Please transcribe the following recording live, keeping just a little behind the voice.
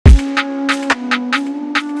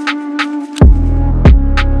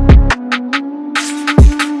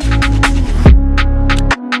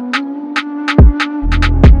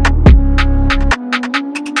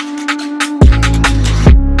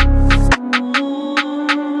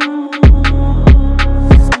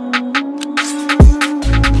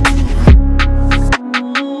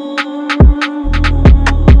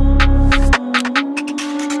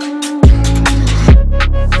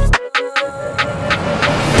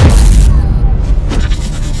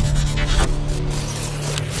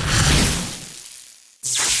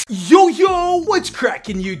What's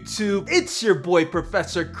cracking, YouTube? It's your boy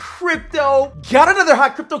Professor Crypto. Got another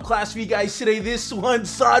hot crypto class for you guys today. This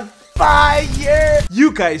one's on fire.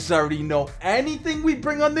 You guys already know anything we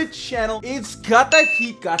bring on the channel, it's got that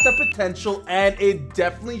heat, got the potential, and it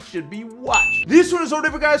definitely should be watched. This one is all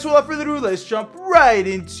different, guys, so without further ado, let's jump right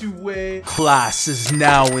into it. Class is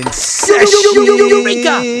now in session.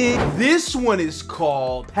 This one is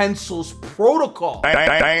called Pencil's Protocol.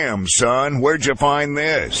 Damn, son, where'd you find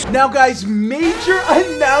this? Now, guys, major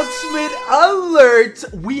announcement alert.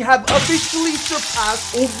 We have officially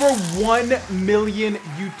surpassed over 1 million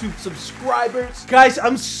YouTube subscribers. Guys,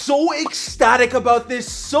 I'm so ecstatic about this,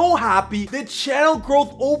 so happy. The channel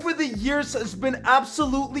growth over the years has been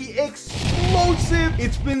absolutely explosive.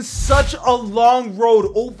 It's been such a long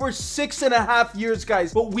road, over 6.5 years,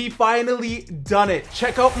 guys, but we finally done it.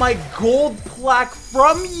 Check out my gold plaque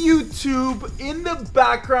from YouTube in the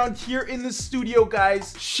background here in the studio,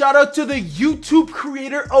 guys. Shout out to the YouTube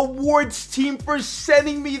Creator Awards team for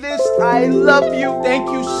sending me this. I love you. Thank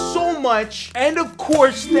you so much. And of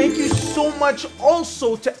course, thank you so much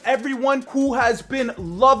also to everyone who has been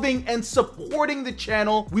loving and supporting the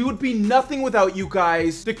channel. We would be nothing without you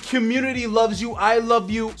guys. The community loves you. I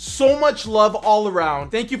love you. So much love all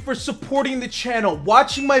around. Thank you for supporting the channel,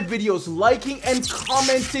 watching my videos, liking and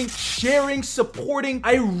commenting, sharing, supporting.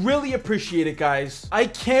 I really appreciate it, guys. I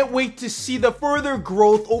can't wait to see the further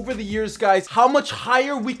growth over the years, guys, how much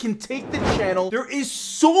higher we can take the channel. There is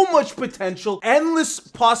so much potential, endless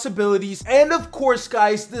possibilities, and of course,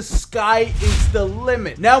 guys, the sky is the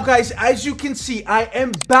limit. Now, guys, as you can see, I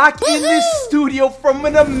am back in this studio from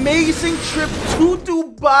an amazing trip to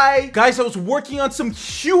Dubai. Guys, I was working on some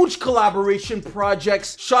huge collaboration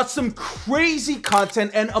projects, shot some crazy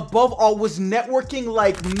content, and above all, was networking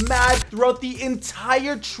like mad throughout the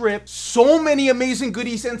entire trip. So many amazing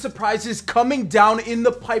goodies and surprises coming down in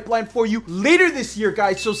the pipeline for you later this year,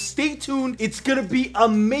 guys, so stay tuned. It's gonna be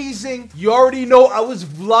amazing. You already know I was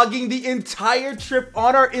vlogging the entire trip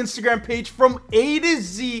on our Instagram page from A to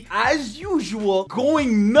Z as usual,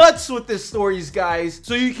 going nuts with the stories, guys,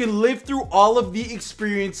 so you can live through all of the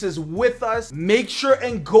experiences with us. Make sure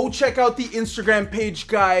and go check out the Instagram page,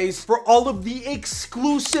 guys, for all of the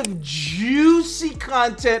exclusive juicy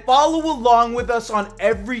content. Follow along with us on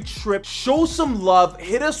every trip, show some love,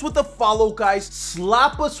 hit us with a follow, guys,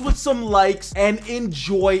 slap us with some likes, and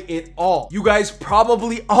enjoy it all. You guys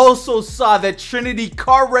probably also saw that Trinity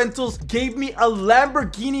Car Rentals gave me a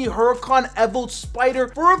Lamborghini Huracan Evo Spider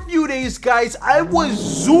for a few days, guys. I was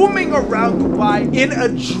zooming around Dubai in a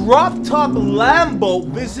drop-top Lambo,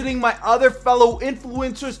 visiting my other fellow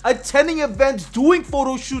influencers, attending events, doing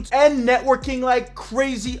photo shoots, and networking like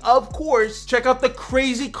crazy. Of course, check out the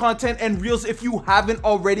crazy content and reels if you haven't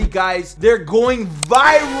already, guys. They're going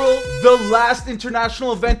viral. The last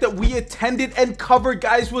international event that we attended and covered,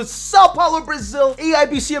 guys, was Sao Paulo, Brazil,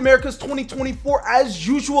 AIBC Americas 2024. As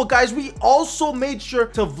usual, guys, we also made sure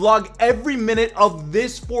to vlog every minute of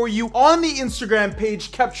this for you on the Instagram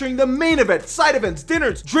page, capturing the main event, side events,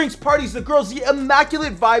 dinners, drinks, parties, the girls, the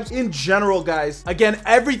immaculate vibes in general, guys. Again,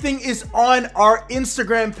 everything is on our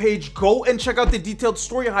Instagram page. Go and check out the detailed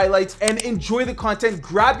story highlights and enjoy the content.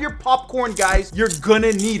 Grab your popcorn, guys. You're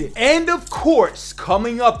gonna need it. And of course,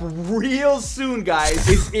 coming up real soon, guys,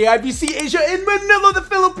 is AIBC Asia in Manila, the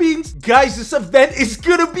Philippines. Guys, this event is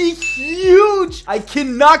gonna be huge. I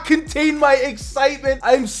cannot contain my excitement.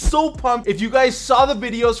 I'm so pumped. If you guys saw the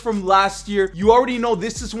videos from last year, you already know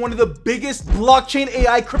this is one of the biggest blockchain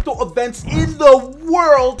AI crypto events in the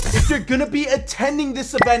world. If you're gonna be attending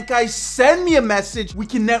this event, guys, send me a message. We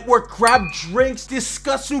can network, grab drinks,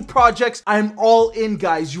 discuss new projects. I'm all in,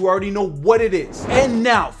 guys. You already know what it is. And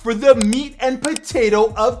now for the meat and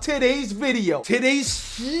potato of today's video.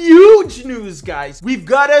 Today's huge news, guys. We've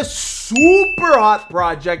got a super hot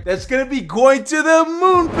project that's gonna be going to the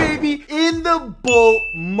moon, baby, in the bull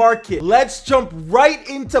market. Let's jump right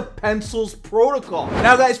into Pencil's Protocol.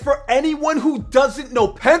 Now, guys, for anyone who doesn't know,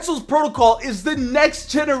 Pencil's Protocol is the next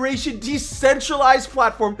generation decentralized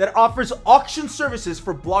platform that offers auction services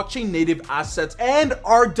for blockchain native assets and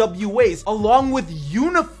RWAs, along with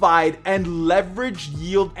unified and leveraged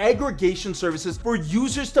yield aggregation services for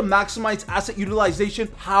users to maximize asset utilization,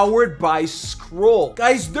 powered by Scroll.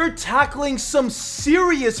 Guys, they're tackling some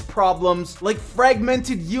serious problems like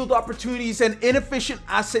fragmented yield opportunities and inefficient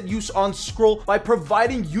asset use on on Scroll by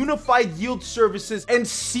providing unified yield services and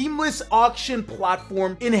seamless auction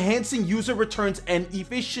platform, enhancing user returns and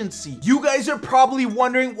efficiency. You guys are probably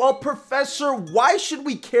wondering, well, Professor, why should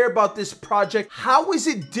we care about this project? How is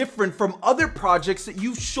it different from other projects that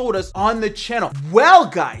you've showed us on the channel? Well,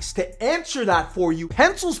 guys, to answer that for you,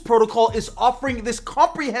 Pencil's protocol is offering this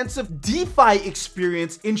comprehensive DeFi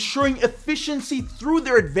experience, ensuring efficiency through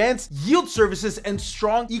their advanced yield services and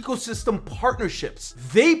strong ecosystem partnerships.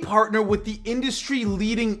 They partner with the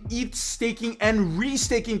industry-leading ETH staking and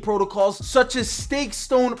restaking protocols such as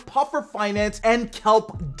Stakestone, Puffer Finance, and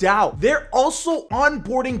Kelp DAO. They're also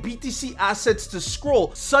onboarding BTC assets to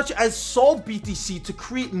Scroll, such as Solve BTC, to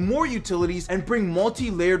create more utilities and bring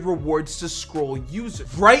multi-layered rewards to Scroll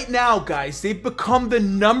users. Right now, guys, they've become the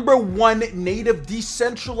 #1 native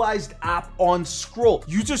decentralized app on Scroll.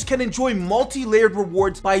 Users can enjoy multi-layered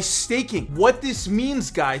rewards by staking. What this means,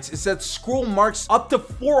 guys, is that Scroll marks up to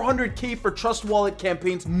 400K for Trust Wallet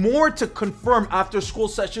campaigns, more to confirm after Scroll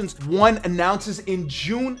Sessions 1 announces in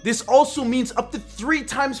June. This also means up to 3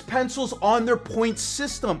 times pencils on their point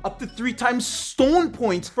system, up to 3 times stone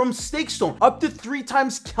points from Stakestone, up to 3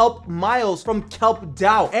 times Kelp miles from Kelp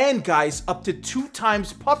DAO, and guys, up to 2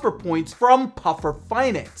 times Puffer points from Puffer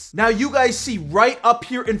Finance. Now, you guys see right up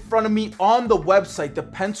here in front of me on the website, the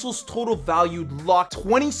pencil's total value locked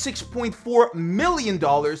 $26.4 million,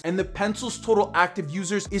 and the pencil's total active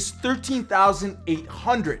users is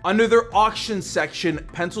 13,800. Under their auction section,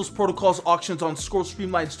 Pencil's protocol's auctions on Scroll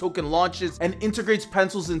streamlines token launches and integrates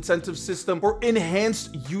Pencil's incentive system for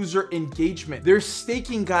enhanced user engagement. Their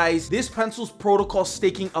staking, guys, this Pencil's protocol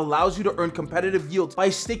staking allows you to earn competitive yields by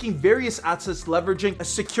staking various assets, leveraging a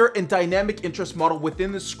secure and dynamic interest model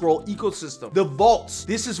within the Scroll ecosystem. The vaults,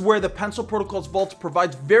 this is where the Pencil protocol's vault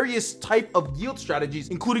provides various type of yield strategies,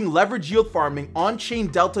 including leverage yield farming, on-chain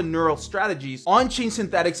delta neural strategies, on-chain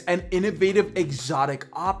synthetics, and innovative exotic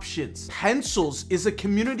options. Pencils is a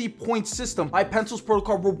community point system by Pencil's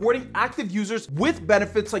protocol, rewarding active users with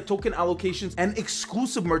benefits like token allocations and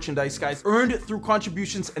exclusive merchandise, guys, earned through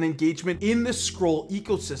contributions and engagement in the Scroll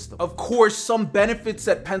ecosystem. Of course, some benefits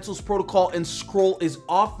that Pencil's protocol and Scroll is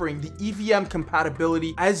offering: the EVM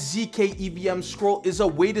compatibility. As ZK EVM, Scroll is a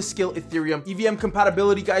way to scale Ethereum. EVM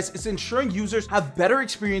compatibility, guys, is ensuring users have better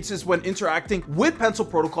experiences when interacting with Pencil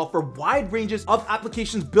protocol for wide ranges of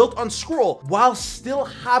applications built on Scroll, while still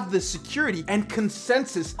have the security and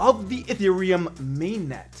consensus of the Ethereum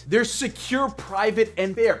mainnet. They're secure, private,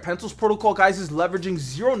 and fair. Pencil's protocol, guys, is leveraging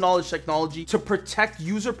zero-knowledge technology to protect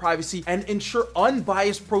user privacy and ensure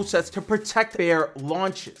unbiased process to protect fair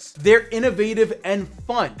launches. They're innovative and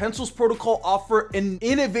fun. Pencil's protocol offer an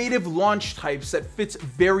innovative launch types that fits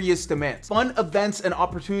various demands, fun events, and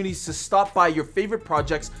opportunities to stop by your favorite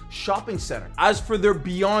project's shopping center. As for their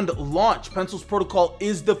beyond launch, Pencil's protocol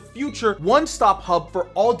is the future one-stop hub for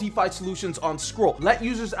all DeFi solutions on Scroll. Let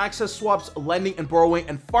users access swaps, lending, and borrowing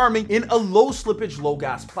and farming in a low slippage, low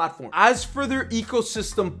gas platform. As for their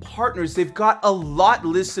ecosystem partners, they've got a lot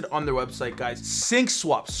listed on their website, guys.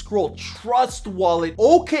 SyncSwap, Scroll, Trust Wallet,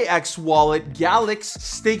 OKX Wallet, Galax,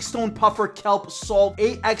 Stakestone, Puffer, Kelp, Solve,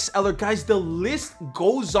 AXLer. Guys, the list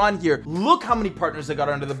goes on here. Look how many partners they got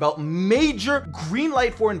under the belt. Major green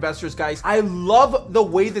light for investors, guys. I love the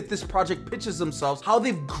way that this project pitches themselves, how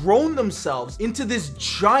they've grown themselves into this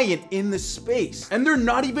giant in the space, and they're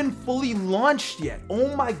not even fully launched yet.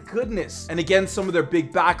 Oh my goodness. And again, some of their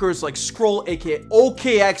big backers like Scroll, aka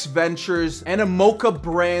OKX Ventures, Animoca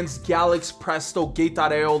Brands, Galax, Presto,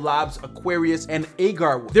 Gate.io Labs, Aquarius, and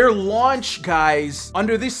Agar. Their launch, guys,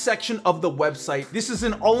 under this section of the website, this is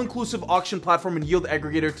an all-inclusive auction platform and yield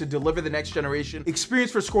aggregator to deliver the next generation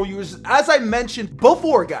experience for Scroll users, as I mentioned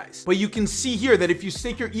before, guys. But you can see here that if you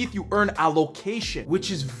stake your ETH, you earn allocation,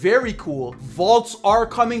 which is very cool. Vaults are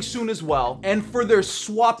coming soon as well. And for their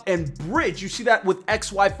swap and bridge, you see that with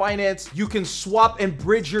XY Finance, you can swap and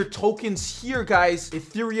bridge your tokens here, guys.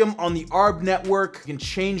 Ethereum on the ARB network, you can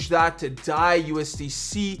change that to DAI,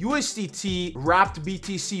 USDC, USDT, wrapped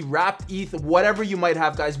BTC, wrapped ETH, whatever you might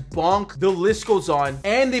have, guys. Bonk, the list goes on.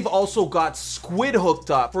 And they've also got Squid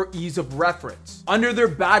hooked up for ease of reference. Under their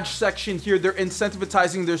badge section here, they're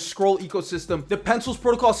incentivizing their Scroll ecosystem. The Pencils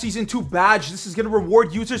Protocol Season 2 badge, this is going to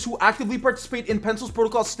reward users who actively participate in Pencils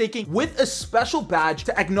Protocol staking with a special badge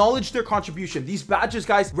to acknowledge their contribution. These badges,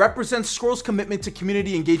 guys, represent Scroll's commitment to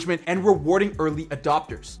community engagement and rewarding early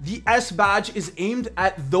adopters. The S badge is aimed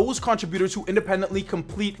at those contributors who independently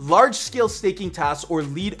complete large-scale staking tasks or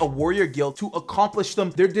lead a warrior guild to accomplish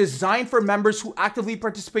them. They're designed for members who actively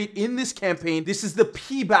participate in this campaign. This is the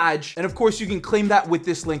P badge, and of course, you can claim that with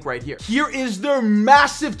this link right here. Here is their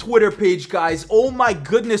massive Twitter page, guys. Oh my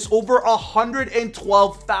goodness, over 120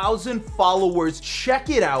 12,000 followers. Check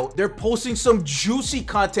it out. They're posting some juicy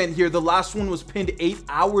content here. The last one was pinned 8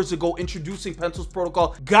 hours ago, introducing Pencils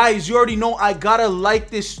Protocol. Guys, you already know I gotta like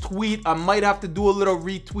this tweet. I might have to do a little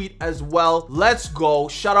retweet as well. Let's go.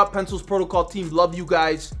 Shout out Pencils Protocol team. Love you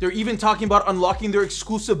guys. They're even talking about unlocking their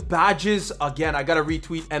exclusive badges. Again, I gotta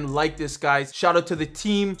retweet and like this, guys. Shout out to the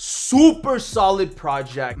team. Super solid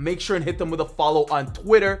project. Make sure and hit them with a follow on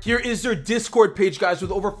Twitter. Here is their Discord page, guys,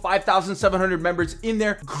 with over 5,700 members in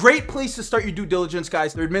there. Great place to start your due diligence,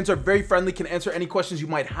 guys. Their admins are very friendly, can answer any questions you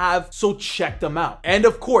might have, so check them out. And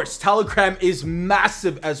of course, Telegram is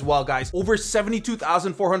massive as well, guys. Over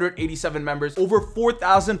 72,487 members, over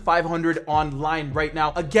 4,500 online right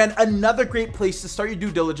now. Again, another great place to start your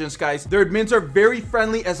due diligence, guys. Their admins are very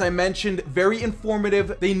friendly, as I mentioned, very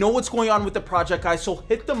informative. They know what's going on with the project, guys, so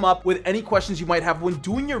hit them up with any questions you might have when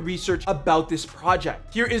doing your research about this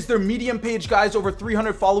project. Here is their Medium page, guys. Over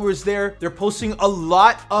 300 followers there. They're posting a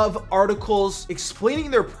lot of articles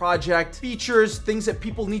explaining their project, features, things that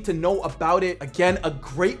people need to know about it. Again, a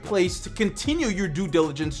great place to continue your due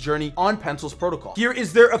diligence journey on Pencils Protocol. Here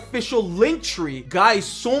is their official link tree. Guys,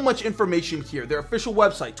 so much information here. Their official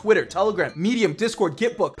website, Twitter, Telegram, Medium, Discord,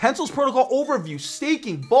 Gitbook, Pencils Protocol overview,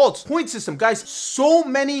 staking, vaults, point system. Guys, so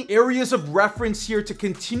many areas of reference here to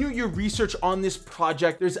continue your research on this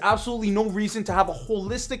project. There's absolutely no reason to have a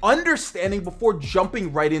holistic understanding before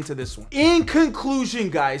jumping right into this one. In conclusion,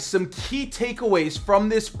 guys, some key takeaways from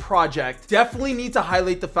this project. Definitely need to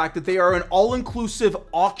highlight the fact that they are an all-inclusive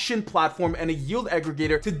auction platform and a yield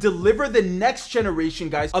aggregator to deliver the next generation,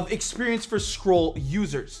 guys, of experience for Scroll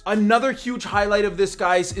users. Another huge highlight of this,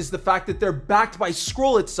 guys, is the fact that they're backed by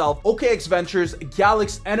Scroll itself, OKX Ventures,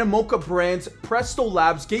 Galax, Animoca Brands, Presto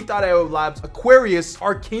Labs, Gate.io Labs, Aquarius,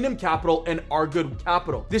 Arcanum Capital, and Argood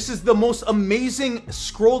Capital. This is the most amazing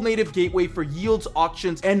Scroll native gateway for yields,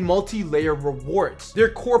 auctions, and multi-layer rewards. Their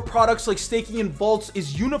core products like staking and vaults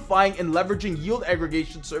is unifying and leveraging yield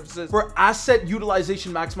aggregation services for asset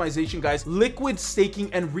utilization maximization, guys, liquid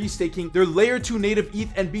staking and restaking, their layer 2 native ETH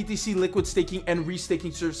and BTC liquid staking and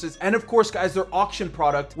restaking services, and of course, guys, their auction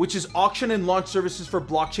product, which is auction and launch services for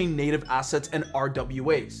blockchain native assets and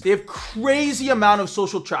RWAs. They have crazy amount of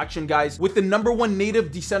social traction, guys, with the #1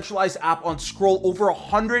 native decentralized app on Scroll, over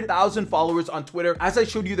 100,000 followers on Twitter. As I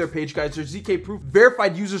showed you their page, guys, their ZK proof,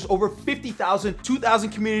 verified users over 50,000, 2,000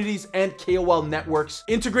 communities, and KOL networks.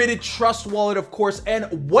 Integrated Trust Wallet, of course. And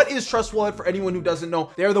what is Trust Wallet for anyone who doesn't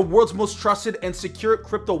know? They are the world's most trusted and secure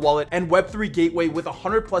crypto wallet and Web3 gateway with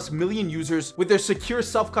 100+ million users, with their secure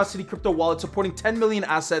self-custody crypto wallet supporting 10 million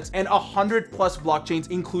assets and 100+ blockchains,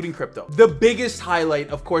 including crypto. The biggest highlight,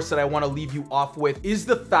 of course, that I want to leave you off with is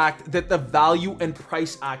the fact that the value and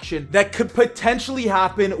price action that could potentially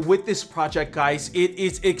happen with this project, guys, it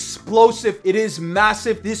is explosive. It is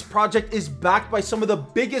massive. This project is backed by some of the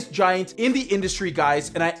biggest giants in the industry,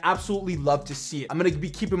 guys, and I absolutely love to see it. I'm going to be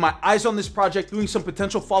keeping my eyes on this project, doing some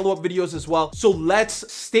potential follow-up videos as well. So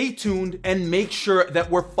let's stay tuned and make sure that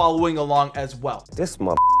we're following along as well. This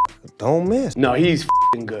mother don't miss. No, he's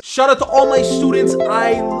good. Shout out to all my students.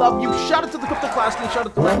 I love you. Shout out to the Crypto Class Gang. Shout out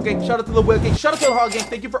to the Lamb Gang. Shout out to the Whale Gang. Shout out to the Hog Gang.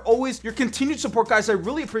 Thank you for always your continued support, guys. I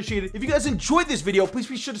really appreciate it. If you guys enjoyed this video, please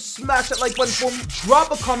be sure to smash that like button for me.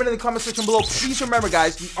 Drop a comment in the comment section below. Please remember,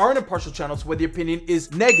 guys, we are an impartial channel, so whether your opinion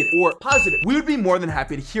is negative or positive, we would be more than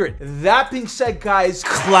happy to hear it. That being said, guys,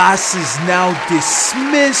 class is now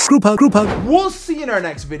dismissed. Group hug, group hug. We'll see you in our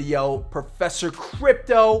next video. Professor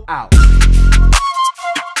Crypto out.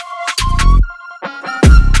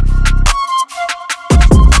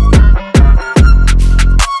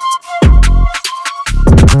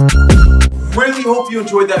 Really hope you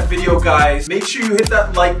enjoyed that video, guys. Make sure you hit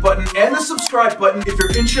that like button and the subscribe button if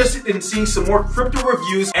you're interested in seeing some more crypto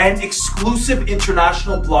reviews and exclusive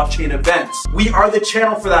international blockchain events. We are the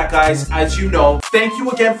channel for that, guys, as you know. Thank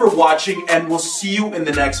you again for watching, and we'll see you in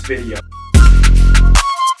the next video.